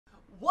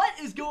What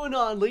is going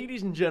on,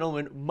 ladies and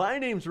gentlemen? My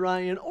name's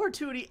Ryan, or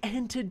Tewtiy,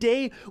 and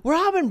today we're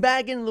hopping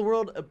back into the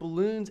world of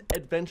Bloons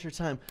Adventure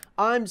Time.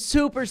 I'm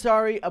super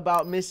sorry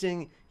about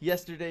missing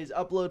yesterday's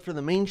upload for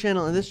the main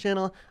channel and this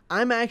channel.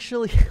 I'm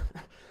actually...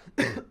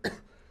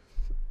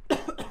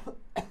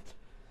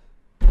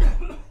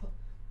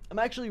 I'm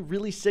actually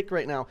really sick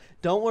right now.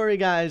 Don't worry,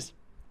 guys.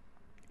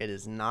 It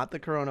is not the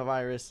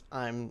coronavirus.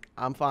 I'm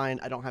fine.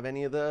 I don't have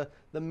any of the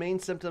main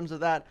symptoms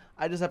of that.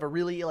 I just have a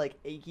really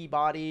achy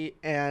body,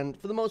 and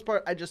for the most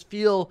part, I just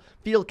feel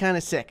kind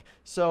of sick.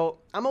 So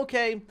I'm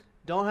okay.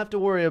 Don't have to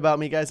worry about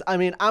me, guys. I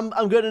mean,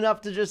 I'm good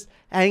enough to just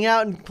hang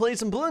out and play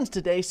some balloons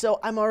today, so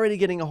I'm already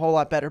getting a whole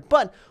lot better.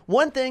 But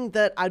one thing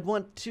that I'd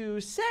want to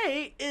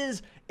say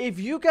is, if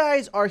you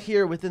guys are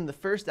here within the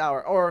first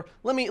hour, or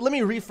let me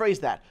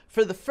rephrase that,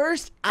 for the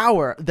first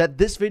hour that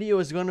this video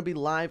is going to be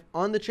live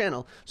on the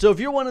channel, so if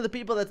you're one of the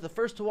people that's the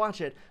first to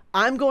watch it,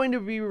 I'm going to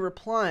be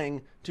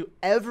replying to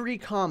every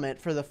comment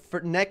for the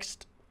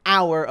next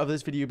hour of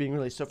this video being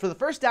released. So for the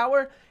first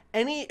hour,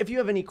 if you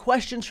have any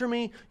questions for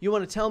me, you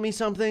want to tell me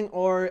something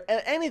or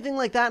anything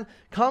like that,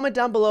 comment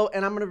down below,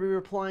 and I'm going to be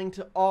replying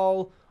to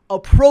all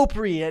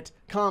appropriate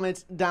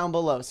comments down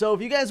below. So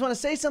if you guys want to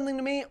say something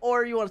to me,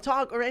 or you want to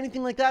talk or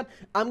anything like that,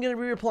 I'm going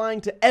to be replying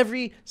to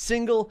every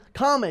single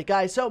comment,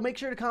 guys. So make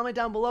sure to comment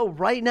down below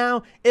right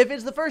now if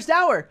it's the first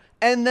hour.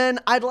 And then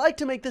I'd like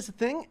to make this a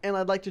thing, and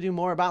I'd like to do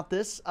more about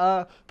this,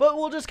 but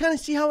we'll just kind of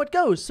see how it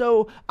goes.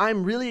 So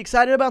I'm really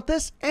excited about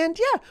this, and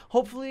yeah,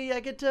 hopefully I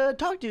get to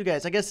talk to you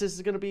guys. I guess this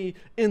is going to be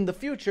in the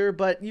future,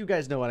 but you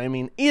guys know what I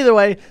mean. Either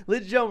way,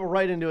 let's jump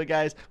right into it,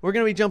 guys. We're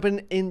going to be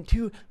jumping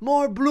into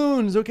more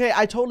balloons, okay?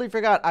 I totally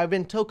forgot. I've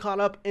been so caught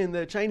up in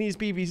the Chinese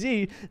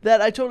PVZ that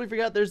I totally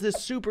forgot there's this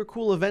super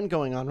cool event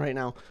going on right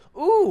now.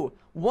 Ooh,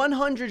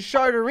 100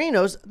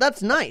 Sharderinos.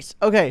 That's nice.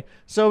 Okay,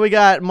 so we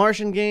got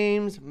Martian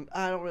games.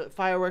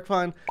 Firework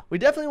fun. We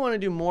definitely want to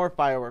do more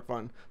firework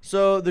fun.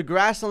 So the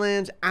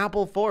grasslands,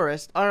 apple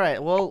forest. All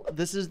right, well,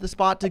 this is the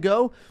spot to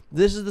go.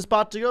 This is the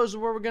spot to go. This is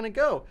where we're going to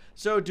go.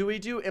 So do we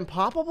do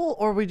impossible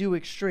or we do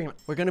extreme?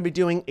 We're going to be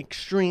doing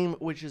extreme,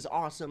 which is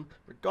awesome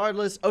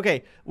regardless.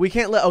 Okay, we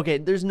can't let... Okay,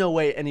 there's no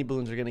way any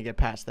balloons are going to get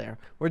past there.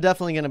 We're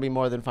definitely going to be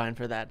more than fine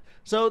for that.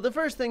 So the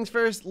first things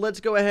first, let's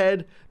go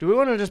ahead. Do we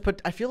want to just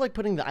put... I feel like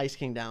putting the Ice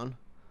King down.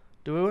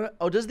 Do we want to...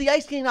 Oh, does the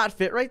Ice King not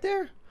fit right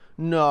there?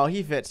 No,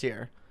 he fits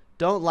here.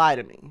 Don't lie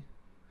to me.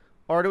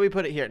 Or do we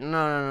put it here?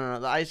 No.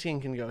 The Ice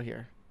King can go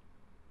here.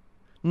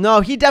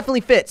 No, he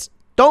definitely fits.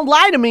 Don't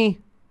lie to me.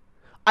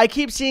 I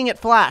keep seeing it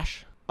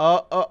flash.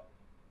 All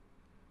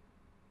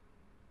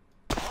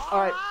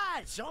right.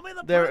 Show me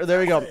the There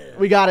we go.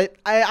 We got it.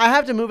 I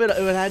have to move it. I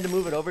had to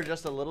move it over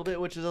just a little bit,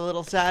 which is a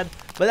little sad,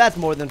 but that's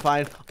more than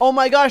fine. Oh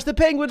my gosh, the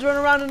penguins run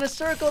around in a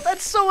circle.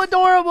 That's so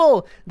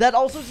adorable. That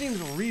also seems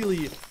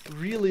really,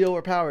 really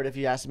overpowered, if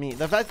you ask me.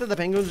 The fact that the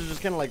penguins are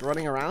just kind of like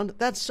running around,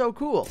 that's so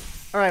cool.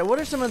 All right, what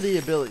are some of the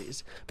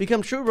abilities?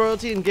 Become true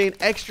royalty and gain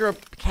extra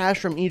cash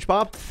from each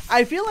pop.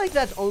 I feel like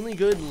that's only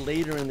good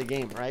later in the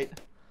game, right?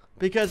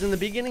 Because in the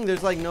beginning,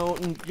 there's like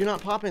you're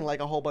not popping like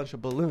a whole bunch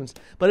of balloons.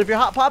 But if you're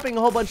popping a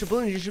whole bunch of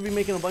balloons, you should be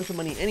making a bunch of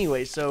money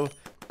anyway. So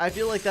I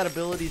feel like that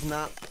ability's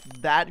not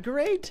that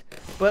great.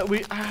 But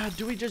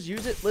do we just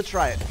use it? Let's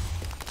try it.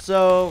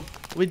 So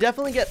we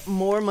definitely get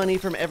more money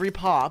from every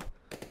pop.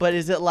 But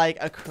is it like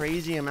a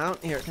crazy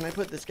amount? Here, can I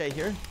put this guy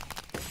here?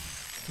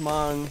 Come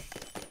on.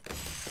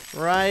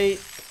 Right.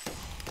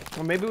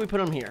 Or maybe we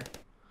put him here.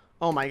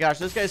 Oh my gosh,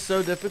 this guy's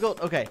so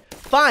difficult. Okay,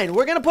 fine.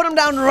 We're gonna put him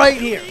down right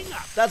here.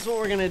 That's what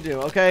we're gonna do,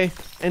 okay?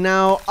 And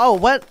now, oh,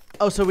 what?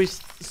 Oh, so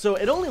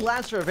it only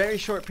lasts for a very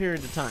short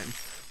period of time.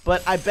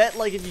 But I bet,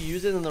 like, if you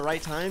use it in the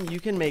right time, you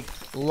can make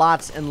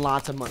lots and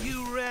lots of money.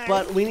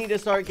 But we need to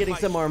start getting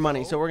some more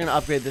money, so we're gonna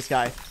upgrade this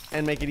guy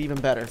and make it even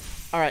better.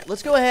 All right,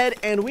 let's go ahead,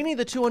 and we need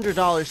the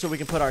 $200 so we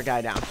can put our guy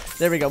down.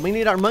 There we go. We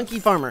need our monkey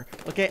farmer.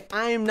 Okay,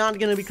 I am not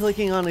gonna be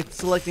clicking on and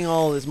selecting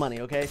all of this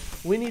money. Okay,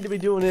 we need to be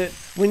doing it.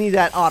 We need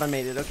that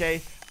automated.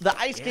 Okay, the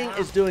Ice King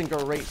is doing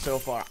great so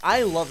far.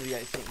 I love the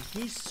Ice King.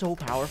 He's so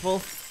powerful.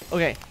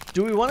 Okay,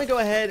 do we want to go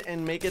ahead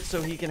and make it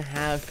so he can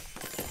have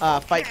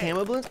fight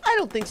camo balloons? I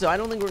don't think so. I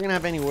don't think we're gonna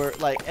have any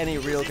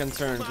real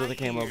concerns with the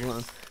camo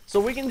balloons. So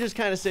we can just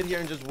kind of sit here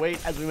and just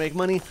wait as we make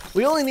money.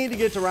 We only need to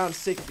get to round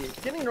 60.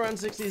 Getting to round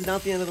 60 is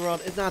not the end of the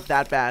world. It's not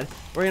that bad.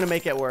 We're going to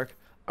make it work.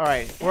 All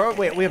right.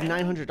 Wait, we have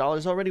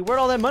 $900 already? Where'd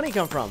all that money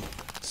come from?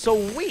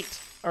 Sweet.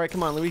 All right,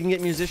 come on. We can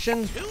get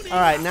musicians. All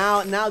right,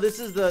 now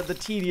this is the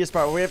tedious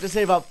part where we have to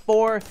save up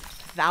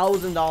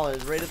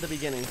 $4,000 right at the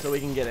beginning so we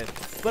can get it.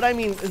 But I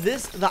mean,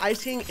 the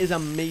Ice King is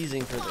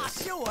amazing for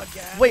this.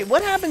 Wait,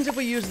 what happens if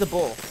we use the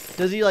bull?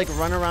 Does he like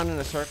run around in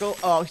a circle?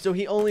 Oh, so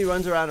he only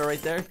runs around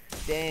right there?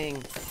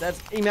 Dang.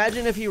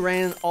 Imagine if he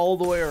ran all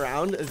the way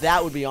around.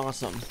 That would be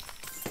awesome.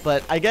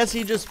 But I guess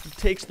he just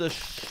takes the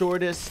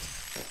shortest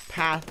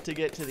path to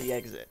get to the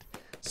exit.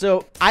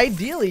 So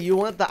ideally, you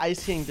want the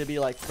Ice King to be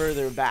like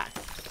further back.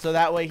 So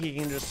that way he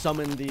can just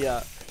summon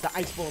the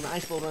Ice Bull, and the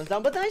Ice Bull runs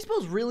down. But the Ice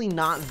Bull's really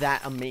not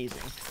that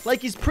amazing.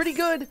 Like, he's pretty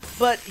good,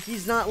 but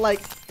he's not like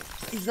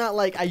he's not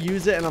like I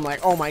use it and I'm like,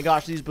 oh my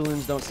gosh, these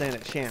balloons don't stand a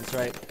chance,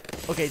 right?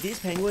 Okay, these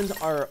penguins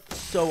are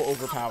so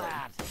overpowered.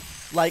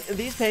 Like,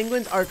 these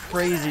penguins are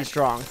crazy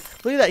strong.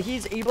 Look at that.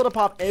 He's able to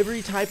pop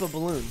every type of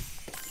balloon.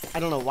 I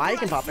don't know why he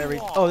can pop every...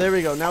 Oh, there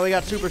we go. Now we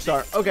got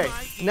Superstar. Okay,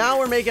 now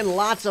we're making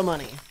lots of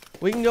money.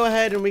 We can go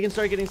ahead and we can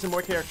start getting some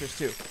more characters,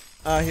 too.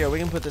 Here, we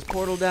can put this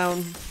portal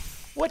down.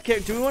 What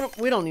character do we want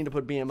to... We don't need to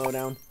put BMO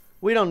down.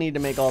 We don't need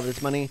to make all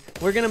this money.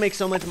 We're going to make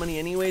so much money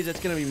anyways. It's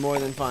going to be more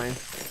than fine.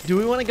 Do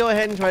we want to go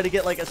ahead and try to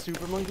get, like, a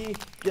super monkey?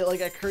 Get,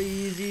 like, a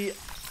crazy...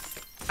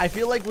 I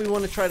feel like we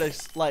want to try to,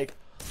 like...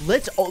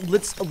 Let's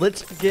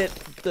get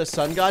the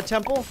Sun God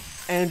Temple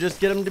and just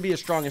get him to be as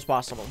strong as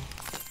possible.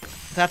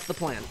 That's the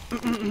plan.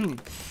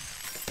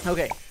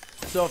 Okay,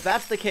 so if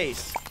that's the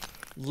case,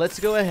 let's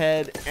go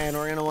ahead and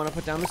we're gonna want to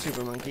put down the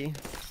super monkey.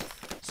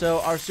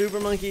 So our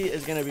super monkey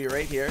is gonna be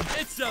right here.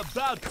 It's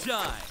about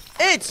time.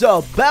 It's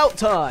about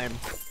time.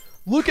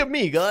 Look at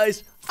me,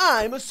 guys.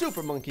 I'm a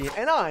super monkey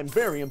and I'm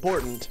very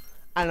important.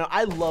 I know.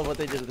 I love what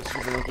they did with the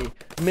super monkey.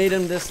 Made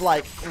him this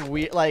like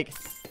weird, like.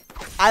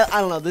 I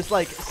don't know, this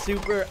like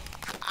super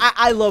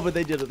I love what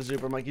they did with the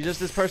super monkey. Just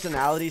his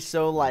personality,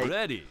 so like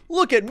Ready.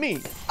 Look at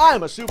me,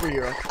 I'm a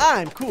superhero,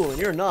 I'm cool and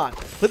you're not,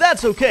 but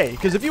that's okay,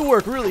 because if you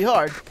work really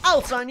hard,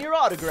 I'll sign your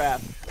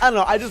autograph. I don't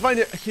know, I just find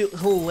it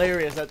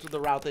hilarious. That's the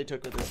route they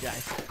took with this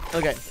guy.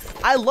 Okay,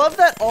 I love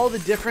that all the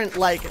different,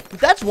 like,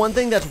 that's one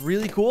thing that's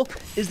really cool,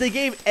 is they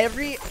gave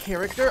every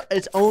character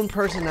its own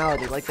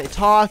personality. Like, they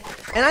talk,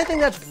 and I think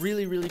that's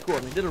really, really cool,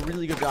 and they did a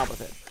really good job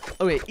with it.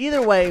 Okay,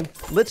 either way,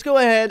 let's go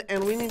ahead,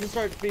 and we need to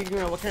start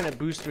figuring out what kind of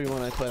boost we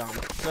want to put on.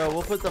 So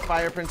we'll put the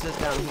Fire Princess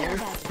down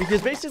here,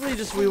 because basically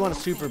just we want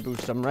to super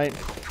boost them, right?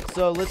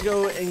 So let's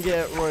go and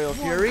get Royal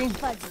Fury,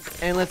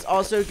 and let's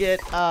also get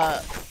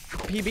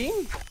PB.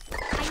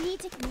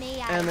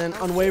 And then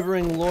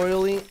Unwavering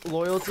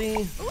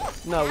Loyalty.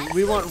 No,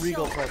 we want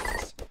Regal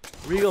Presence.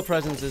 Regal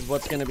Presence is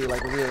what's going to be,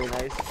 like, really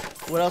nice.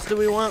 What else do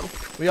we want?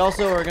 We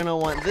also are going to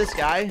want this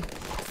guy,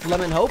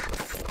 Lemon Hope.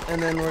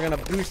 And then we're going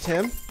to boost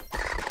him.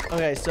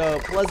 Okay, so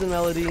Pleasant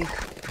Melody,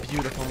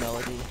 Beautiful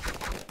Melody.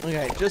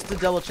 Okay, just to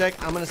double check,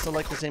 I'm going to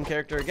select the same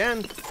character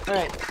again.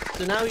 Alright,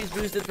 so now he's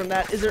boosted from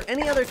that. Is there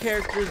any other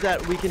characters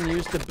that we can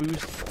use to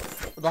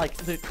boost, like,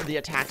 the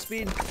attack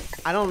speed?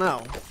 I don't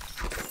know.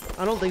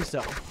 I don't think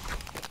so.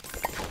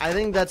 I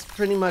think that's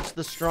pretty much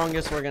the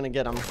strongest we're gonna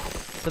get him.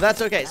 So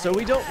that's okay. So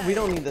we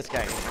don't need this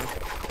guy anymore.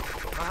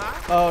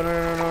 Oh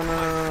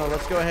no.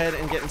 Let's go ahead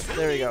and get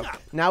there we go.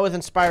 Now with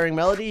Inspiring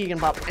Melody, you can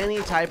pop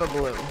any type of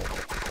balloon.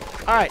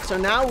 Alright, so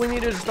now we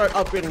need to start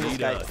upgrading this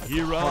guy.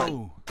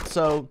 Hero.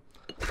 So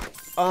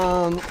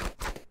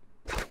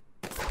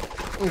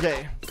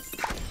okay.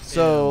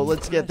 So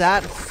let's get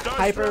that.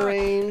 Hyper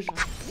range,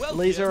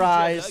 laser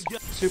eyes,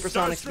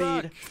 supersonic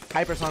speed,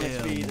 hypersonic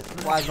speed,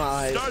 plasma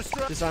eyes,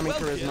 disarming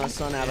charisma,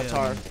 sun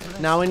avatar.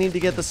 Now we need to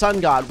get the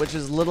Sun God, which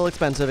is a little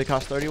expensive. It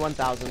costs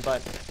 31,000,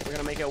 but we're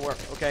gonna make it work,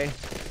 okay?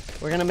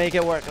 We're gonna make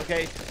it work,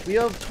 okay? We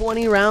have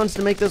 20 rounds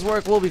to make this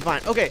work. We'll be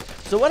fine. Okay,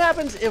 so what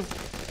happens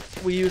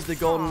if we use the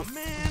golden...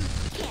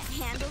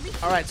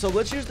 Alright, so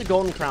let's use the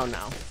golden crown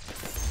now.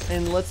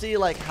 And let's see,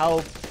 like,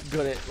 how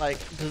good it... Like,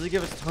 does it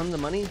give us tons of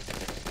money?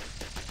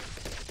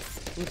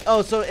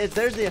 Oh, so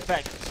there's the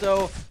effect.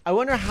 So I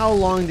wonder how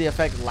long the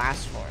effect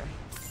lasts for.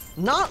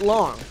 Not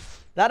long.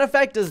 That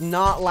effect does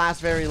not last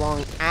very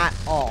long at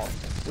all,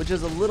 which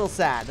is a little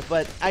sad,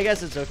 but I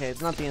guess it's okay.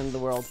 It's not the end of the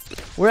world.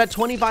 We're at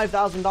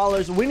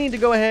 $25,000. We need to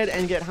go ahead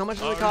and get, how much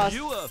does it cost?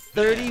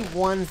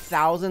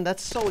 31,000.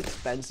 That's so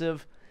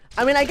expensive.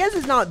 I mean, I guess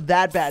it's not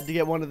that bad to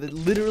get one of the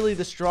literally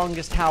the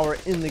strongest tower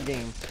in the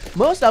game.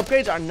 Most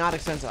upgrades are not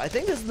expensive. I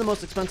think this is the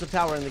most expensive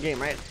tower in the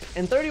game, right?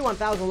 And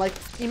 31,000, like,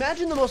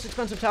 imagine the most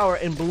expensive tower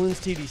in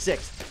Bloons TD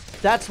 6.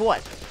 That's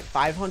what?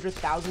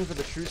 500,000 for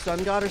the True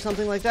Sun God or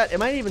something like that? It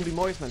might even be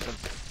more expensive,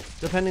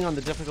 depending on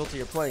the difficulty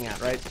you're playing at,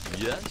 right?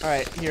 Yes.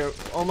 Alright, here,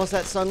 almost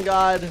at Sun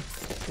God.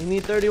 We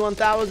need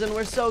 31,000.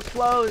 We're so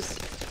close.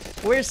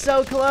 We're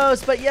so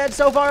close, but yet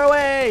so far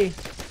away.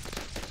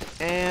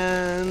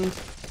 And...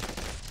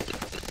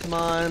 Come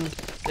on.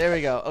 There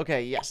we go.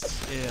 Okay, yes.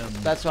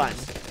 That's fine.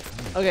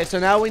 Okay, so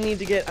now we need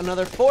to get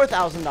another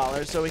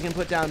 $4,000 so we can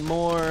put down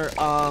more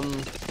of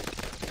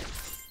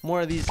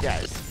these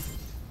guys.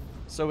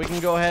 So we can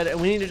go ahead and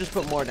we need to just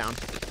put more down.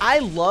 I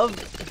love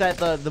that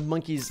the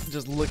monkeys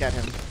just look at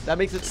him. That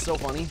makes it so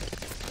funny.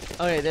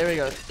 Okay, there we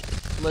go.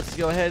 Let's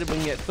go ahead. We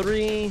can get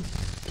 3,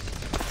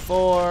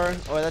 4.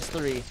 Oh, that's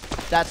 3.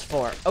 That's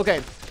 4.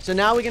 Okay. So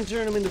now we can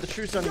turn him into the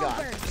True Sun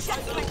God.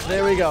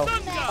 There we go.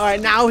 Alright,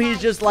 now he's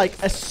just like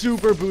a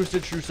super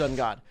boosted True Sun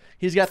God.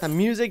 He's got the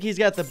music, he's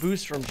got the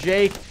boost from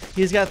Jake,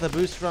 he's got the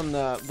boost from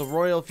the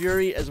Royal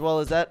Fury, as well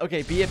as that.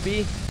 Okay,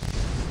 BFB,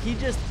 he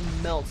just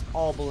melts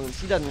all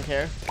balloons. He doesn't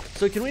care.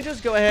 So can we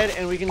just go ahead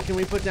and can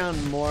we put down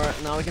more?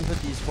 Now we can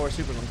put these 4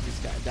 super monkeys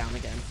down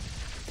again.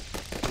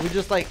 We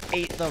just like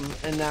ate them,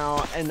 and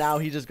now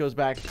he just goes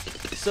back.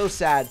 So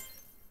sad.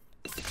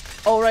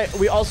 Oh, right,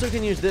 we also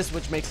can use this,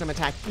 which makes them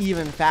attack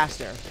even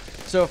faster.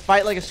 So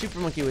fight like a super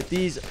monkey with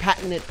these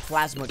patented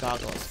plasma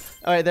goggles.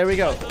 All right, there we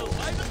go.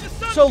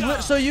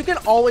 So you can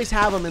always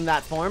have them in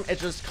that form. It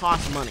just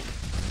costs money.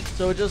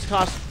 So it just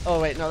costs.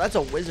 Oh wait, no, that's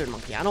a wizard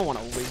monkey. I don't want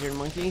a wizard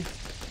monkey.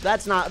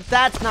 That's not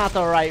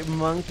the right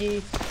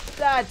monkey.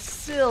 That's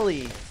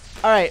silly.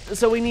 All right,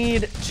 so we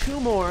need 2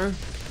 more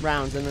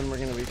rounds, and then we're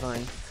gonna be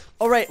fine.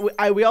 All right,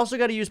 we also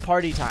got to use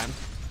party time.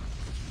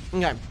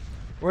 Okay,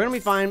 we're gonna be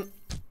fine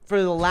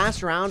for the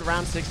last round,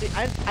 round 60.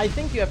 I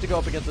think you have to go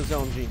up against the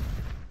zone G.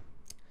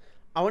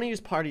 I want to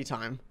use party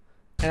time,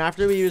 and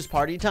after we use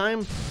party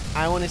time,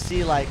 I want to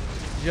see like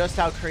just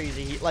how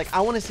crazy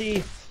I want to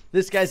see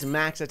this guy's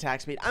max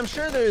attack speed. I'm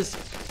sure there's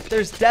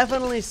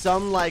definitely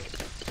some like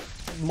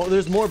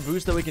there's more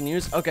boosts that we can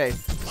use. Okay,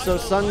 so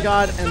Sun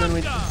God, and then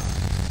we.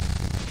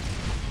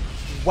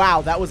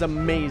 Wow, that was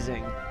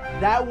amazing.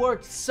 That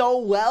worked so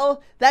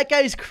well. That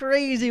guy's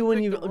crazy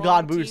when you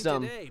God boost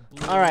him.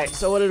 All right,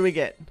 so what did we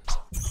get?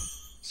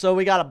 So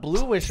we got a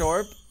blue wish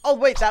orb. Oh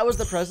wait, that was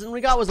the present we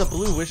got, was a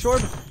blue wish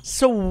orb.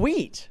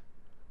 Sweet.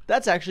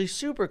 That's actually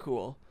super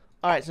cool.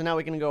 All right, so now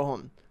we can go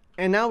home.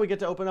 And now we get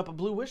to open up a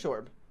blue wish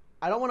orb.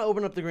 I don't want to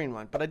open up the green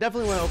one, but I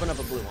definitely want to open up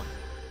a blue one.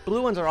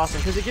 Blue ones are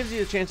awesome because it gives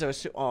you a chance of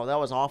oh, that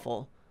was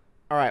awful.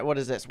 All right, what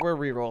is this? We're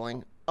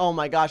re-rolling. Oh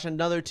my gosh,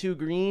 another 2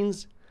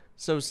 greens.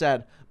 So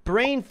sad.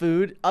 Brain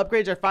food.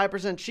 Upgrades are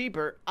 5%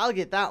 cheaper. I'll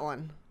get that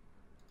one.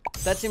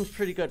 That seems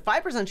pretty good.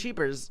 5%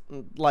 cheaper is,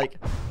 like,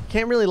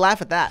 can't really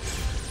laugh at that.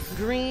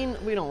 Green.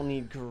 We don't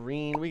need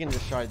green. We can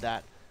discard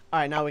that. All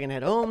right, now we can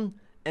head home.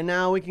 And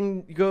now we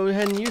can go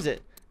ahead and use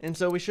it. And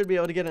so we should be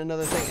able to get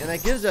another thing. And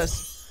that gives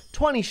us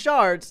 20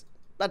 shards.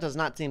 That does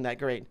not seem that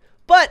great.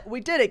 But we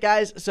did it,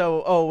 guys.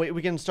 So, oh,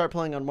 we can start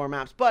playing on more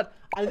maps. But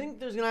I think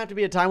there's going to have to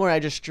be a time where I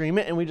just stream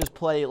it and we just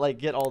play, like,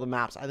 get all the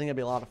maps. I think it'd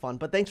be a lot of fun.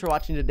 But thanks for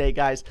watching today,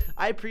 guys.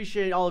 I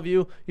appreciate all of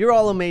you. You're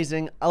all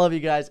amazing. I love you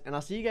guys. And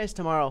I'll see you guys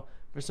tomorrow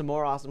for some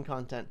more awesome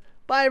content.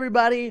 Bye,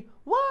 everybody.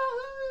 What?